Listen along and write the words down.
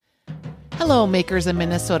Hello, makers of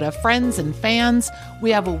Minnesota, friends and fans. We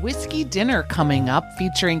have a whiskey dinner coming up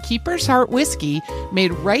featuring Keeper's Heart whiskey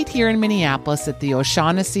made right here in Minneapolis at the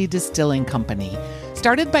O'Shaughnessy Distilling Company.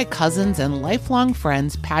 Started by cousins and lifelong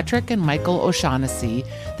friends Patrick and Michael O'Shaughnessy,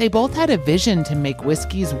 they both had a vision to make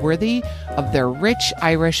whiskeys worthy of their rich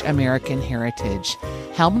Irish American heritage.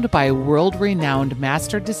 Helmed by world-renowned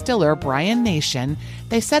master distiller Brian Nation,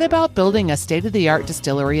 they set about building a state-of-the-art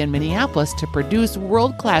distillery in Minneapolis to produce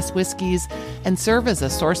world-class whiskeys and serve as a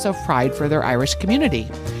source of pride for their Irish community.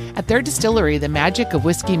 At their distillery, the magic of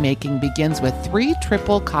whiskey making begins with 3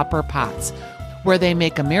 triple copper pots, where they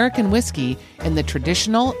make American whiskey in the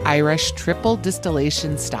traditional Irish triple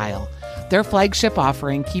distillation style. Their flagship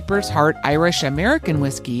offering, Keeper's Heart Irish American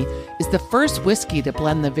Whiskey, is the first whiskey to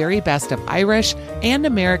blend the very best of Irish and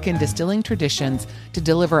American distilling traditions to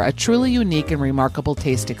deliver a truly unique and remarkable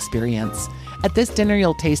taste experience. At this dinner,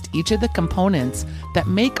 you'll taste each of the components that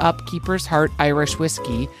make up Keeper's Heart Irish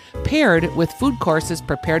Whiskey, paired with food courses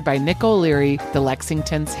prepared by Nick O'Leary, the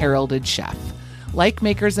Lexington's heralded chef. Like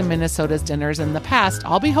Makers of Minnesota's dinners in the past,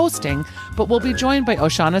 I'll be hosting, but we'll be joined by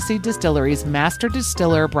O'Shaughnessy Distillery's master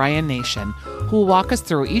distiller, Brian Nation, who will walk us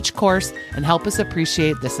through each course and help us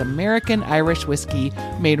appreciate this American Irish whiskey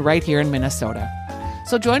made right here in Minnesota.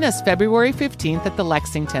 So join us February 15th at the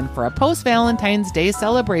Lexington for a post-Valentine's Day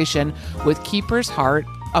celebration with Keeper's Heart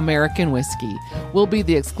American Whiskey. We'll be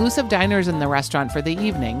the exclusive diners in the restaurant for the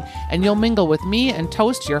evening, and you'll mingle with me and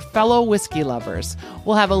toast your fellow whiskey lovers.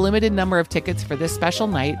 We'll have a limited number of tickets for this special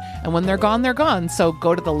night, and when they're gone, they're gone. So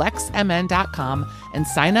go to thelexmn.com and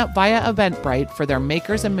sign up via Eventbrite for their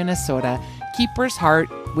Makers of Minnesota Keeper's Heart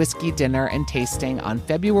Whiskey Dinner and Tasting on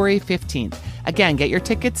February 15th. Again, get your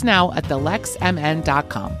tickets now at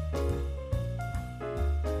thelexmn.com.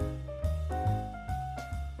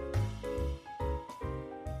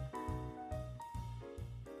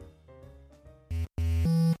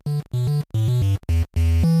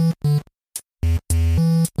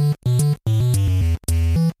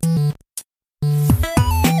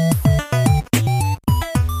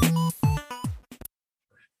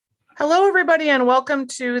 Hello, everybody, and welcome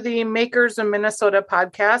to the Makers of Minnesota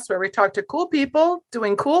podcast, where we talk to cool people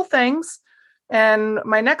doing cool things. And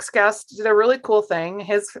my next guest did a really cool thing.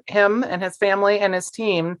 Him and his family and his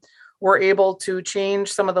team were able to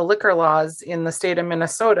change some of the liquor laws in the state of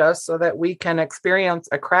Minnesota so that we can experience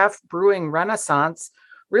a craft brewing renaissance,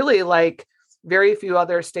 really like very few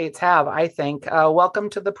other states have, I think. Welcome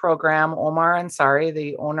to the program, Omar Ansari,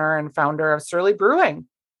 the owner and founder of Surly Brewing.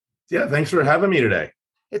 Yeah, thanks for having me today.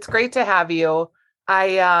 It's great to have you.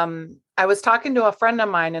 I was talking to a friend of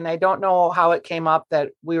mine, and I don't know how it came up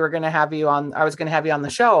that we were going to have you on. I was going to have you on the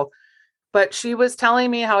show, but she was telling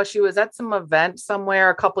me how she was at some event somewhere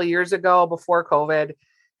a couple of years ago before COVID,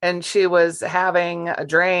 and she was having a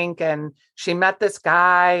drink, and she met this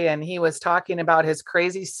guy, and he was talking about his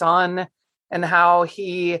crazy son and how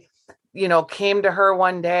he, came to him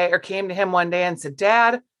one day and said,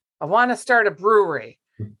 "Dad, I want to start a brewery."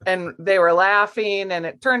 And they were laughing, and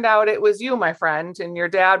it turned out it was you, my friend. And your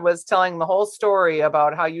dad was telling the whole story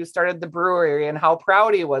about how you started the brewery and how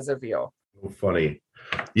proud he was of you. Oh, funny.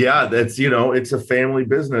 Yeah, that's, it's a family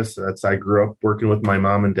business. I grew up working with my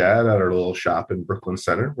mom and dad at our little shop in Brooklyn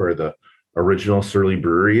Center where the original Surly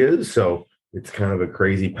Brewery is. So it's kind of a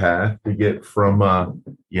crazy path to get from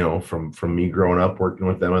me growing up working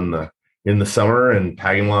with them in the summer and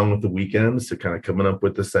tagging along with the weekends to kind of coming up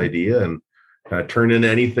with this idea and turn into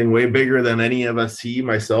anything way bigger than any of us,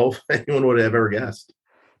 myself, anyone would have ever guessed.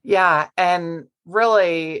 Yeah. And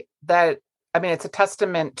really it's a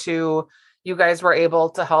testament to you guys were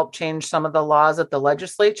able to help change some of the laws at the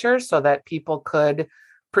legislature so that people could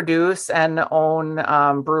produce and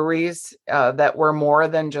own breweries that were more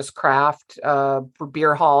than just craft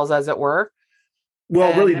beer halls, as it were.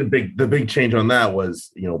 Well, really the big change on that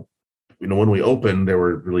was, when we opened, there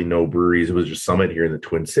were really no breweries. It was just Summit here in the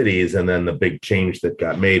Twin Cities. And then the big change that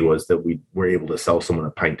got made was that we were able to sell someone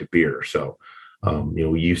a pint of beer. So,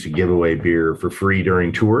 we used to give away beer for free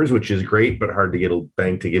during tours, which is great, but hard to get a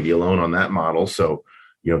bank to give you a loan on that model. So,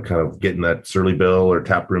 kind of getting that Surly bill or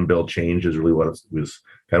taproom bill change is really what it was.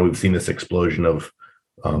 Kind of, we've seen this explosion of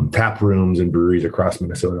tap rooms and breweries across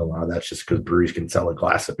Minnesota. A lot of that's just because breweries can sell a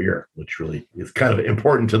glass of beer, which really is kind of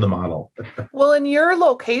important to the model. Well, and your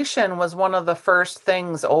location was one of the first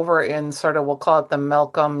things over in sort of, we'll call it the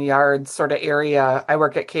Malcolm Yards sort of area. I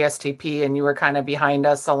work at KSTP, and you were kind of behind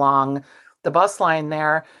us along the bus line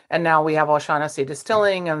there. And now we have O'Shaughnessy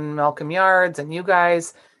Distilling and Malcolm Yards and you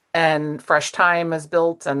guys, and Fresh Time is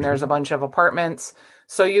built, and there's a bunch of apartments.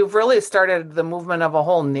 So you've really started the movement of a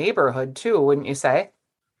whole neighborhood too, wouldn't you say?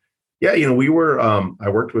 Yeah, we were. I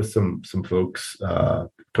worked with some folks,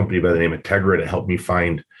 company by the name of Tegra, to help me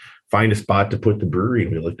find a spot to put the brewery.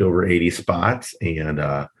 And we looked over 80 spots, and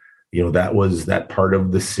that was that part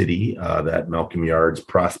of the city, that Malcolm Yards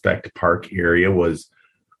Prospect Park area was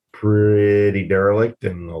pretty derelict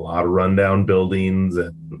and a lot of rundown buildings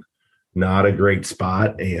and not a great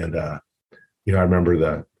spot. And I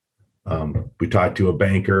remember we talked to a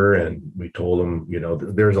banker and we told him,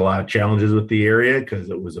 there's a lot of challenges with the area because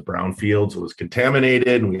it was a brownfield, so it was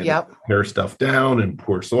contaminated, and we had to tear stuff down and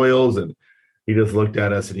poor soils. And he just looked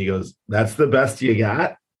at us and he goes, "That's the best you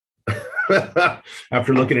got?"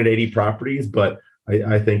 After looking at 80 properties. But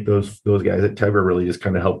I think those guys at Tegra really just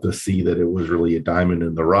kind of helped us see that it was really a diamond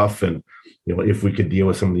in the rough. And if we could deal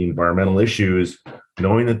with some of the environmental issues,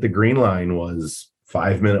 knowing that the Green Line was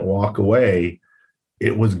 5-minute walk away,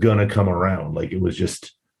 it was gonna come around. Like, it was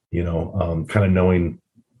just, kind of knowing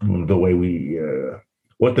the way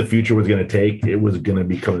what the future was going to take. It was going to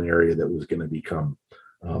become an area that was going to become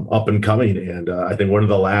up and coming. And I think one of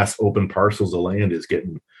the last open parcels of land is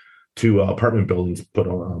getting 2 apartment buildings put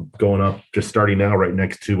on, going up, just starting now, right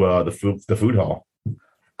next to the food hall.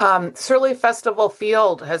 Surly Festival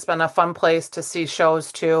Field has been a fun place to see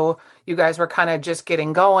shows too. You guys were kind of just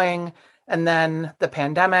getting going, and then the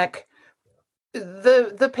pandemic.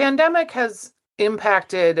 The pandemic has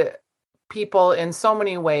impacted people in so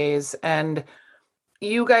many ways, and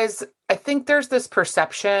you guys, I think there's this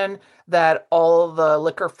perception that all the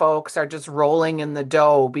liquor folks are just rolling in the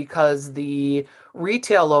dough because the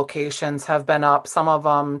retail locations have been up, some of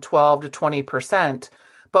them 12 to 20%.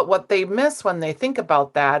 But what they miss when they think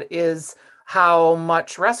about that is how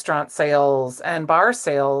much restaurant sales and bar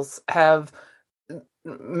sales have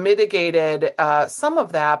mitigated some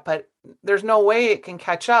of that, but there's no way it can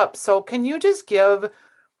catch up. So can you just give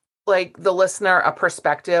the listener a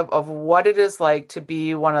perspective of what it is like to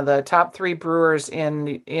be one of the top 3 brewers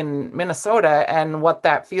in Minnesota and what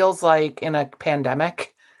that feels like in a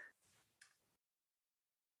pandemic?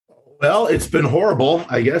 Well, it's been horrible,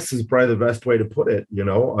 I guess, is probably the best way to put it.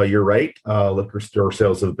 You're right. Liquor store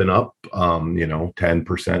sales have been up,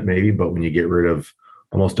 10% maybe, but when you get rid of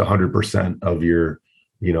almost 100% of your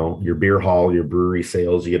beer hall, your brewery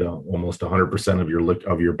sales, you get almost 100%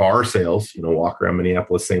 of your bar sales. Walk around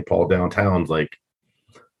Minneapolis, St. Paul downtowns, like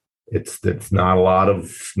there's not a lot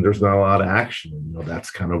of action. That's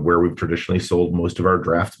kind of where we've traditionally sold most of our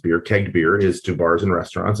draft beer, kegged beer, is to bars and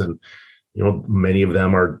restaurants, and many of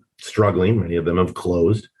them are struggling. Many of them have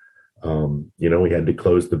closed. We had to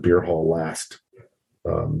close the beer hall last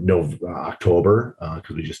October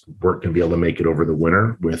because we just weren't going to be able to make it over the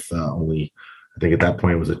winter with only. I think at that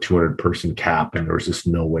point it was a 200-person cap, and there was just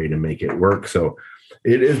no way to make it work. So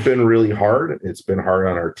it has been really hard. It's been hard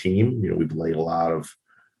on our team. We've laid a lot of,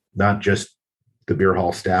 not just the beer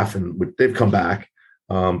hall staff, and they've come back,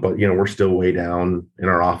 but we're still way down in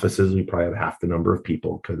our offices. We probably have half the number of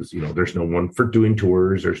people because there's no one for doing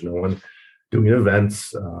tours. There's no one doing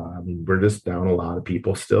events. We're just down a lot of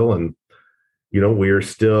people still, and we're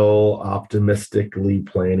still optimistically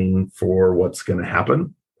planning for what's going to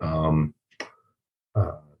happen.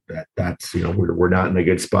 That's we're not in a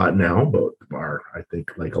good spot now, but I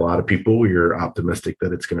think, like a lot of people, we're optimistic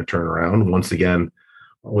that it's going to turn around once again.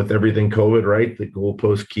 With everything COVID, right, the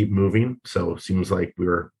goalposts keep moving, so it seems like we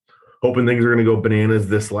were hoping things are going to go bananas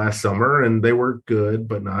this last summer, and they were good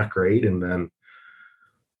but not great. And then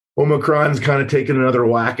Omicron's kind of taken another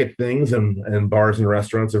whack at things, and bars and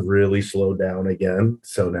restaurants have really slowed down again.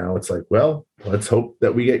 So now it's like, well, let's hope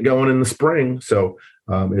that we get going in the spring. So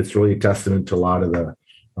it's really a testament to a lot of the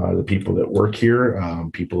people that work here.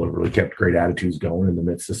 People have really kept great attitudes going in the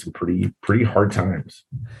midst of some pretty hard times.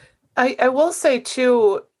 I will say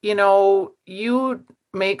too, you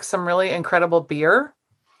make some really incredible beer,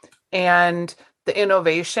 and the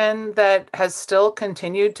innovation that has still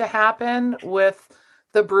continued to happen with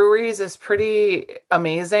the breweries is pretty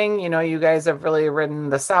amazing. You guys have really ridden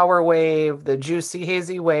the sour wave, the juicy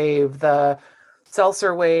hazy wave, the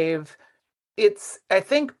seltzer wave. It's, I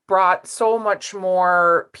think, brought so much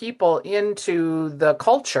more people into the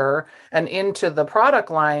culture and into the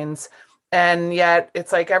product lines. And yet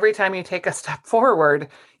it's like every time you take a step forward,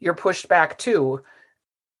 you're pushed back too.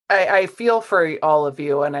 I feel for all of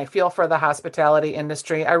you, and I feel for the hospitality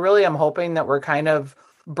industry. I really am hoping that we're kind of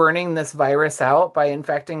burning this virus out by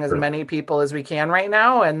infecting as many people as we can right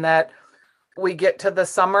now, and that we get to the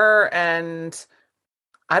summer and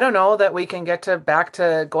I don't know, that we can get back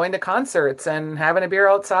to going to concerts and having a beer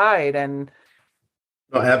outside. And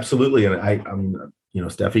no, absolutely. And I mean,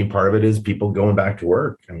 Stephanie, part of it is people going back to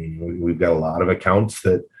work. I mean, we've got a lot of accounts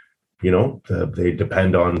that they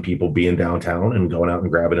depend on people being downtown and going out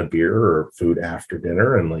and grabbing a beer or food after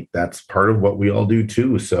dinner. And like, that's part of what we all do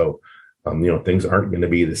too. So, things aren't going to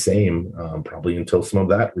be the same probably until some of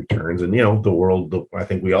that returns. And, the world, I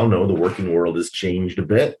think we all know the working world has changed a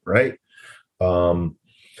bit, right?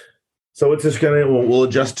 So it's just we'll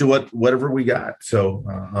adjust to whatever we got. So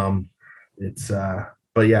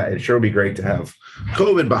but yeah, it sure would be great to have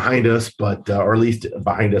COVID behind us, but or at least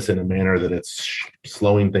behind us in a manner that it's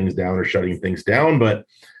slowing things down or shutting things down. But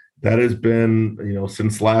that has been,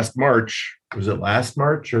 since last March. Was it last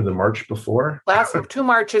March or the March before? Last 2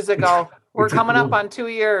 Marches ago. We're coming up on 2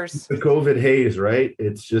 years. The COVID haze, right?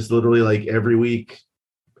 It's just literally like every week,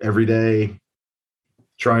 every day,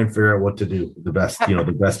 try and figure out what to do the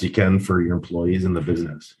best you can for your employees and the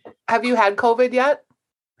business. Have you had COVID yet?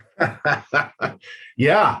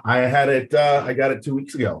 Yeah, I had it. I got it 2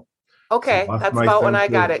 weeks ago. Okay, so that's about when I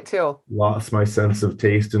got it too. Lost my sense of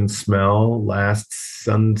taste and smell last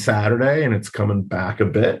Saturday, and it's coming back a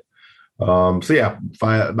bit. So yeah,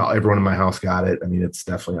 about everyone in my house got it. I mean, it's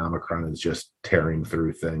definitely Omicron is just tearing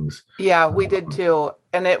through things. Yeah, we did too,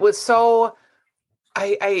 and it was so.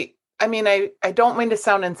 I mean, I don't mean to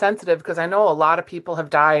sound insensitive because I know a lot of people have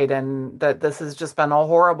died, and that this has just been a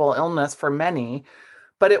horrible illness for many.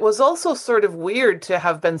 But it was also sort of weird to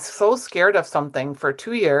have been so scared of something for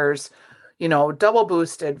 2 years, double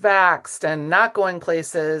boosted, vaxxed, and not going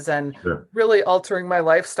places, and really altering my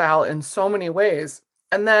lifestyle in so many ways.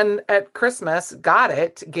 And then at Christmas,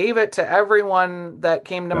 gave it to everyone that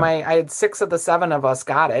came to I had 6 of the 7 of us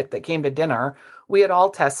got it that came to dinner. We had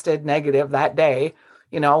all tested negative that day.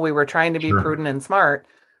 We were trying to be prudent and smart.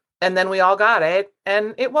 And then we all got it.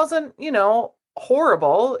 And it wasn't,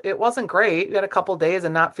 horrible. It wasn't great. We had a couple days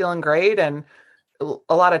and not feeling great and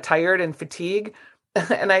a lot of tired and fatigue.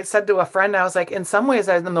 And I said to a friend, I was like, in some ways,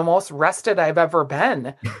 I'm the most rested I've ever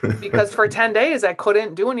been because for 10 days, I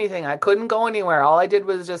couldn't do anything. I couldn't go anywhere. All I did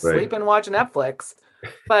was just sleep and watch Netflix.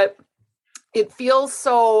 But it feels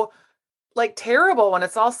so like terrible when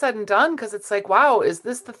it's all said and done because it's like, wow, is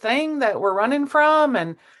this the thing that we're running from?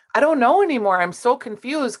 And I don't know anymore. I'm so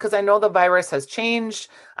confused because I know the virus has changed.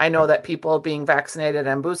 I know that people being vaccinated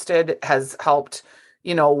and boosted has helped,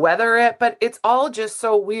 weather it. But it's all just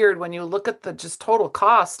so weird when you look at the just total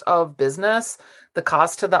cost of business, the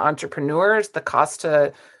cost to the entrepreneurs, the cost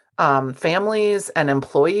to families and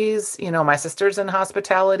employees. My sister's in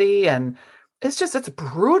hospitality, and it's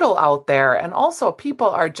brutal out there. And also people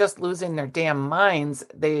are just losing their damn minds.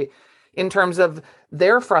 In terms of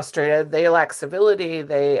they're frustrated, they lack civility,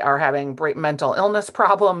 they are having mental illness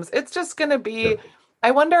problems. It's just going to be,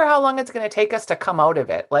 I wonder how long it's going to take us to come out of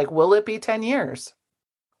it. Like, will it be 10 years?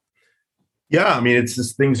 Yeah, I mean, it's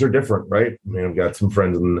just things are different, right? I mean, I've got some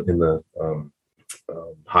friends in the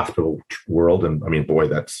hospital world, and I mean, boy,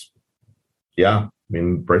 right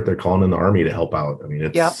there calling in the Army to help out. I mean,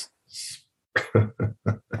 it's... Do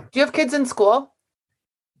you have kids in school?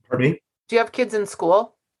 Pardon me? Do you have kids in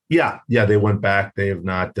school? Yeah, they went back. They have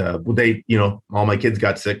not. All my kids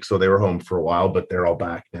got sick, so they were home for a while, but they're all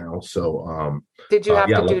back now. So, did you have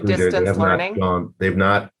to do distance learning? They've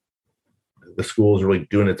not. The school is really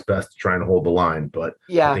doing its best to try and hold the line, but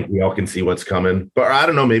I think we all can see what's coming. But I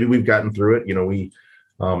don't know. Maybe we've gotten through it. We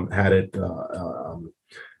had it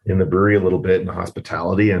in the brewery a little bit in the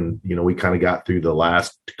hospitality, and we kind of got through the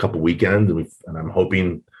last couple weekends, and I'm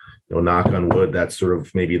hoping. Knock on wood, that's sort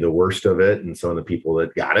of maybe the worst of it. And some of the people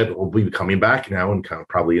that got it will be coming back now and kind of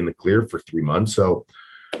probably in the clear for 3 months. So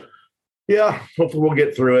yeah, hopefully we'll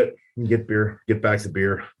get through it and get back to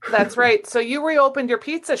beer. That's right. So you reopened your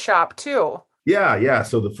pizza shop too. Yeah.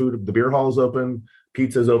 So the beer hall is open,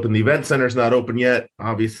 pizza's open. The event center's not open yet.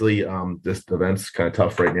 Obviously, this event's kind of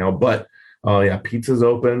tough right now, but pizza's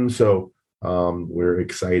open. So we're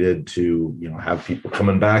excited to, have people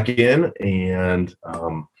coming back in and,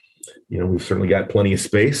 we've certainly got plenty of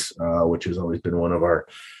space, which has always been one of our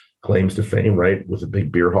claims to fame, right? With a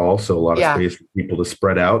big beer hall. So a lot of space for people to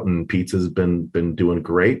spread out, and pizza's been doing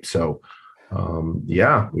great. So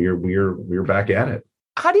we're back at it.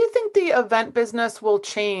 How do you think the event business will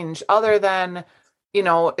change other than,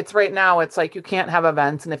 it's right now, it's like you can't have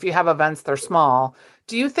events. And if you have events, they're small.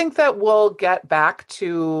 Do you think that we'll get back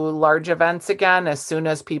to large events again as soon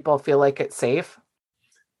as people feel like it's safe?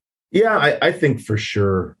 Yeah, I think for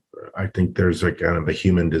sure. I think there's a kind of a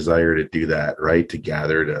human desire to do that, right? To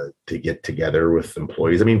gather, to get together with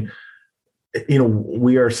employees. I mean,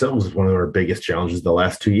 we ourselves, one of our biggest challenges the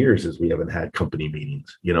last 2 years is we haven't had company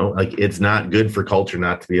meetings. Like it's not good for culture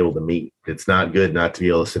not to be able to meet. It's not good not to be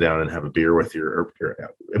able to sit down and have a beer with your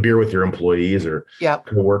employees or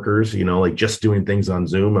coworkers. Like just doing things on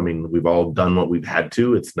Zoom. I mean, we've all done what we've had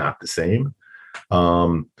to. It's not the same.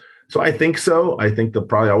 So I think so. I think there'll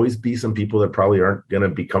probably always be some people that probably aren't going to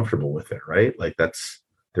be comfortable with it, right? Like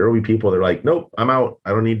there will be people that are like, nope, I'm out. I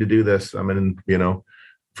don't need to do this. I'm in,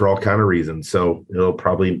 for all kind of reasons. So it'll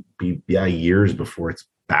probably be years before it's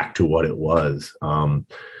back to what it was.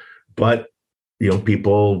 But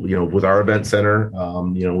people, with our event center,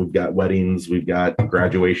 we've got weddings, we've got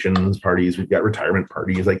graduations parties, we've got retirement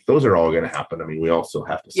parties. Like those are all going to happen. I mean, we also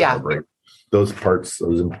have to celebrate those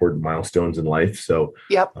important milestones in life. So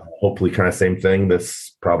hopefully kind of same thing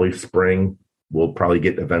this probably spring, we'll probably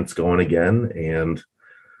get events going again and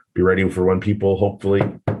be ready for when people hopefully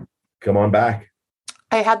come on back.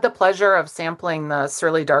 I had the pleasure of sampling the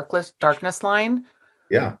Surly Darkness line.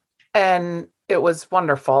 Yeah. And it was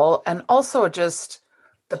wonderful. And also just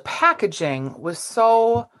the packaging was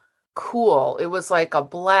so cool. It was like a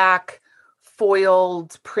black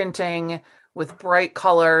foiled printing with bright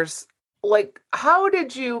colors. Like, how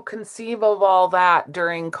did you conceive of all that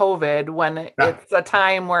during COVID when it's a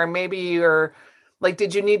time where maybe you're like,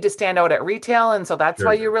 did you need to stand out at retail? And so that's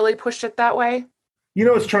why you really pushed it that way?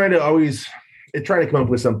 It's trying to come up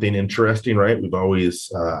with something interesting, right? We've always,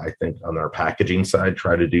 I think on our packaging side,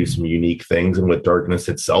 try to do some unique things. And with Darkness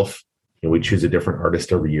itself, we choose a different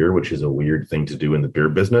artist every year, which is a weird thing to do in the beer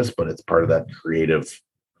business, but it's part of that creative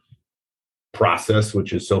process,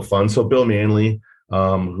 which is so fun. So Bill Manley,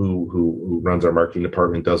 who runs our marketing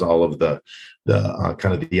department, does all of the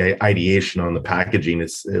kind of the ideation on the packaging.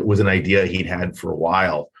 It was an idea he'd had for a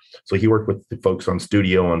while. So he worked with the folks on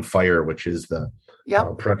Studio on Fire, which is the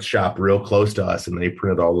print shop real close to us, and they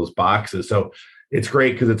printed all those boxes. So it's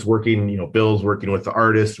great because it's working, Bill's working with the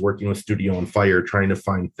artists, working with Studio on Fire, trying to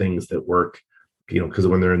find things that work, because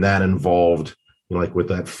when they're that involved, like with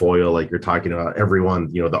that foil, like you're talking about, everyone,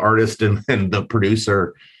 the artist and the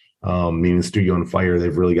producer, meaning Studio on Fire,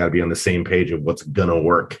 they've really got to be on the same page of what's going to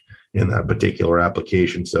work in that particular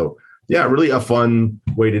application. So yeah, really a fun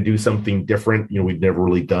way to do something different. We've never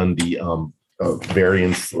really done the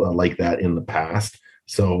variants like that in the past.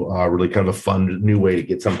 So really kind of a fun new way to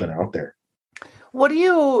get something out there. What do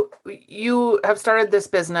you have started this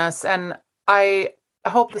business, and I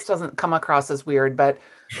hope this doesn't come across as weird, but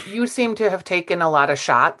you seem to have taken a lot of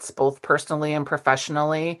shots, both personally and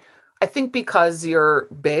professionally. I think because you're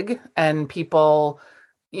big and people,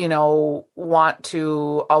 want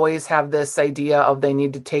to always have this idea of they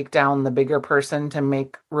need to take down the bigger person to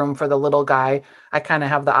make room for the little guy. I kind of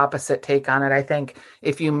have the opposite take on it. I think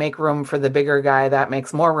if you make room for the bigger guy, that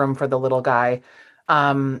makes more room for the little guy.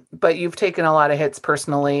 But you've taken a lot of hits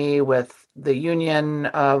personally with the union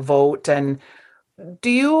vote. And do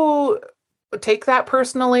you take that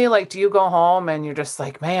personally? Like, do you go home and you're just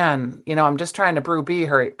like, man, I'm just trying to brew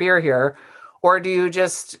beer here? Or do you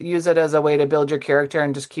just use it as a way to build your character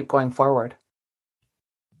and just keep going forward?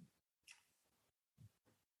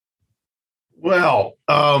 Well,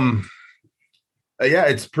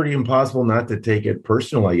 it's pretty impossible not to take it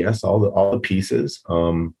personal, I guess, all the pieces.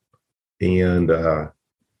 So I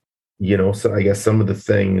guess some of the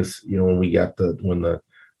things, when the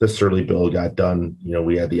Surly bill got done,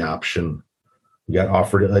 we had the option, we got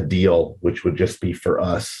offered a deal, which would just be for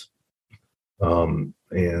us. And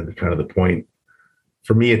kind of the point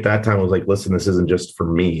for me at that time was like, listen, this isn't just for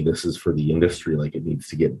me, this is for the industry. Like it needs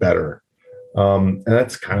to get better. And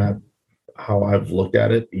that's kind of how I've looked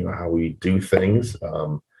at it, how we do things,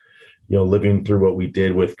 living through what we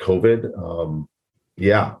did with COVID. I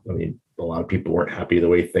mean, a lot of people weren't happy the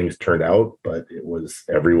way things turned out, but it was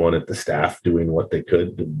everyone at the staff doing what they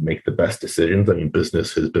could to make the best decisions. I mean,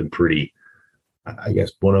 business has been pretty, I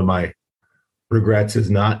guess one of my regrets is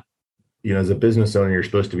not, as a business owner, you're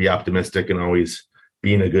supposed to be optimistic and always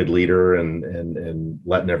being a good leader and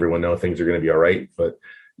letting everyone know things are going to be all right. But,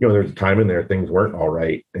 there's a time in there things weren't all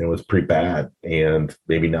right and it was pretty bad, and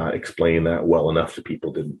maybe not explaining that well enough to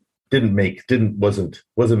people wasn't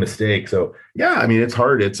a mistake. So yeah, I mean, it's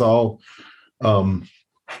hard. It's all, personal.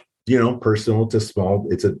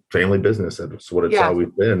 It's a family business. That's what it's always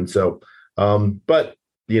been. So, but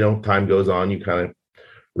time goes on, you kind of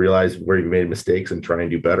realize where you made mistakes and try and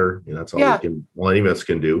do better. That's all any of us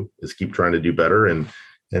can do is keep trying to do better and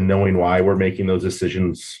knowing why we're making those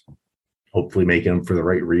decisions, hopefully making them for the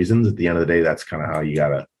right reasons. At the end of the day, that's kind of how you got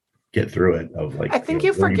to get through it. Of like, I think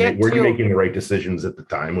you forget were you making the right decisions at the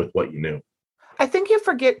time with what you knew? I think you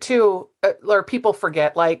forget too, or people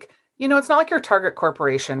forget, like, it's not like your Target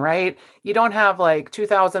Corporation, right? You don't have like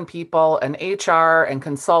 2,000 people and HR and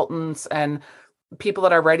consultants and people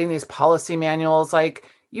that are writing these policy manuals. Like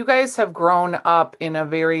you guys have grown up in a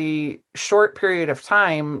very short period of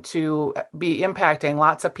time to be impacting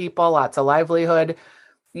lots of people, lots of livelihood,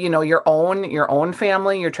 your own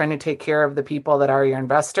family. You're trying to take care of the people that are your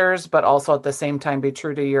investors, but also at the same time be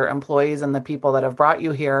true to your employees and the people that have brought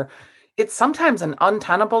you here. It's sometimes an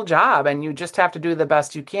untenable job and you just have to do the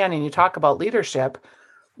best you can. And you talk about leadership.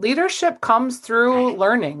 Leadership comes through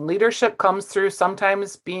learning. Leadership comes through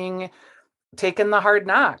sometimes being taken the hard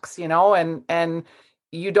knocks, and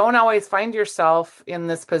you don't always find yourself in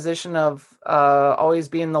this position of always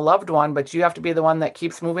being the loved one, but you have to be the one that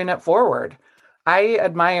keeps moving it forward. I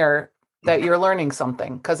admire that you're learning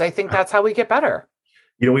something because I think that's how we get better.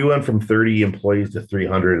 We went from 30 employees to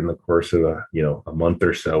 300 in the course of a month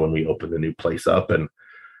or so when we opened the new place up. And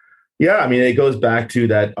yeah, I mean, it goes back to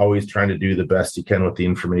that always trying to do the best you can with the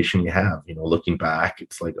information you have. Looking back,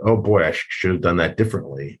 it's like, oh boy, I should have done that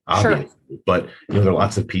differently, obviously. Sure. But there are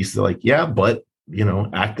lots of pieces like, yeah, but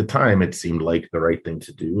at the time, it seemed like the right thing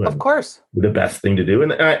to do. And of course, the best thing to do.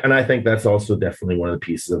 And I think that's also definitely one of the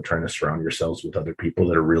pieces of trying to surround yourselves with other people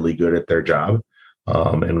that are really good at their job.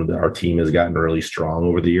 And our team has gotten really strong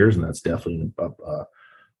over the years, and that's definitely a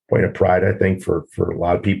point of pride, I think, for a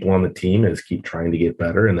lot of people on the team is keep trying to get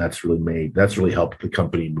better. And that's really helped the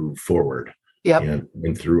company move forward. Yep.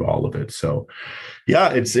 And through all of it. So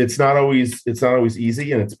yeah, it's not always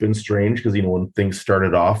easy, and it's been strange because when things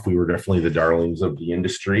started off, we were definitely the darlings of the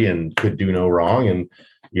industry and could do no wrong. And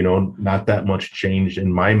not that much change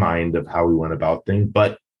in my mind of how we went about things,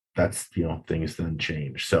 but that's things then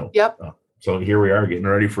change. So yep. So here we are getting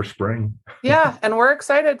ready for spring. Yeah, and we're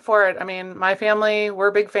excited for it. I mean, my family,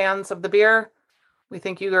 we're big fans of the beer. We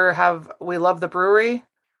think we love the brewery.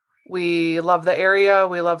 We love the area.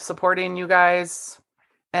 We love supporting you guys.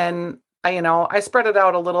 And I spread it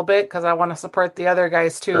out a little bit because I want to support the other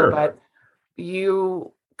guys too. Sure. But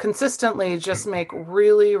you consistently just make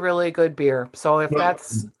really, really good beer. So if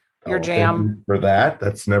that's your jam, for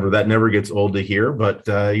that never gets old to hear. But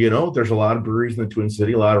there's a lot of breweries in the Twin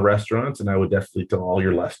City, a lot of restaurants, and I would definitely tell all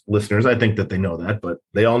your listeners. I think that they know that, but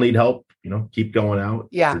they all need help. Keep going out.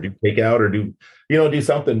 Yeah. Or do takeout or do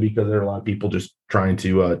something, because there are a lot of people just trying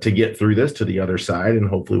to get through this to the other side, and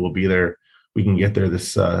hopefully we'll be there. We can get there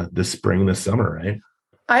this spring, this summer, right?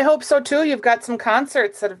 I hope so too. You've got some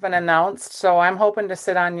concerts that have been announced, so I'm hoping to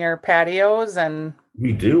sit on your patios. And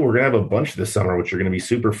we do. We're gonna have a bunch this summer, which are gonna be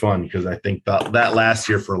super fun, because I think that last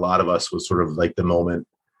year for a lot of us was sort of like the moment.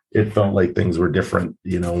 It felt like things were different,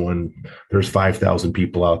 when there's 5,000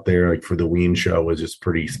 people out there. Like for the Ween show was just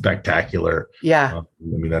pretty spectacular. Yeah. I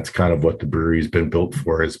mean, that's kind of what the brewery's been built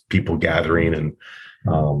for, is people gathering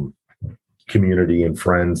and community and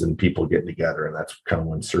friends and people getting together. And that's kind of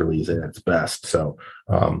when Surly's at its best. So,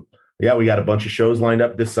 yeah, we got a bunch of shows lined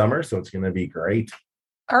up this summer, so it's going to be great.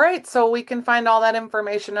 All right. So we can find all that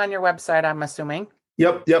information on your website, I'm assuming.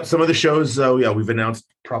 Yep. Some of the shows, we've announced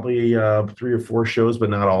probably 3 or 4 shows, but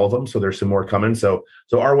not all of them. So there's some more coming. So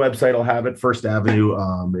our website will have it. First Avenue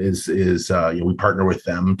is we partner with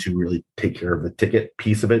them to really take care of the ticket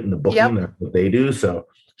piece of it and the booking. Yep. That's what they do. So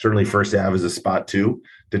certainly First Ave is a spot too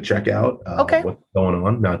to check out what's going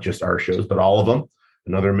on, not just our shows, but all of them.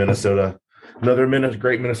 Another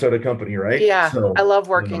great Minnesota company, right? Yeah, so, I love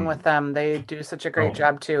working with them. They do such a great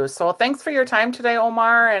job too. So thanks for your time today,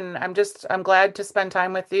 Omar. And I'm glad to spend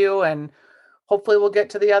time with you. And hopefully we'll get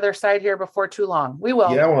to the other side here before too long. We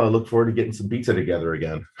will. Yeah, well, I look forward to getting some pizza together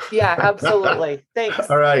again. Yeah, absolutely. Thanks.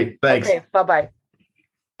 All right. Thanks. Okay, bye-bye.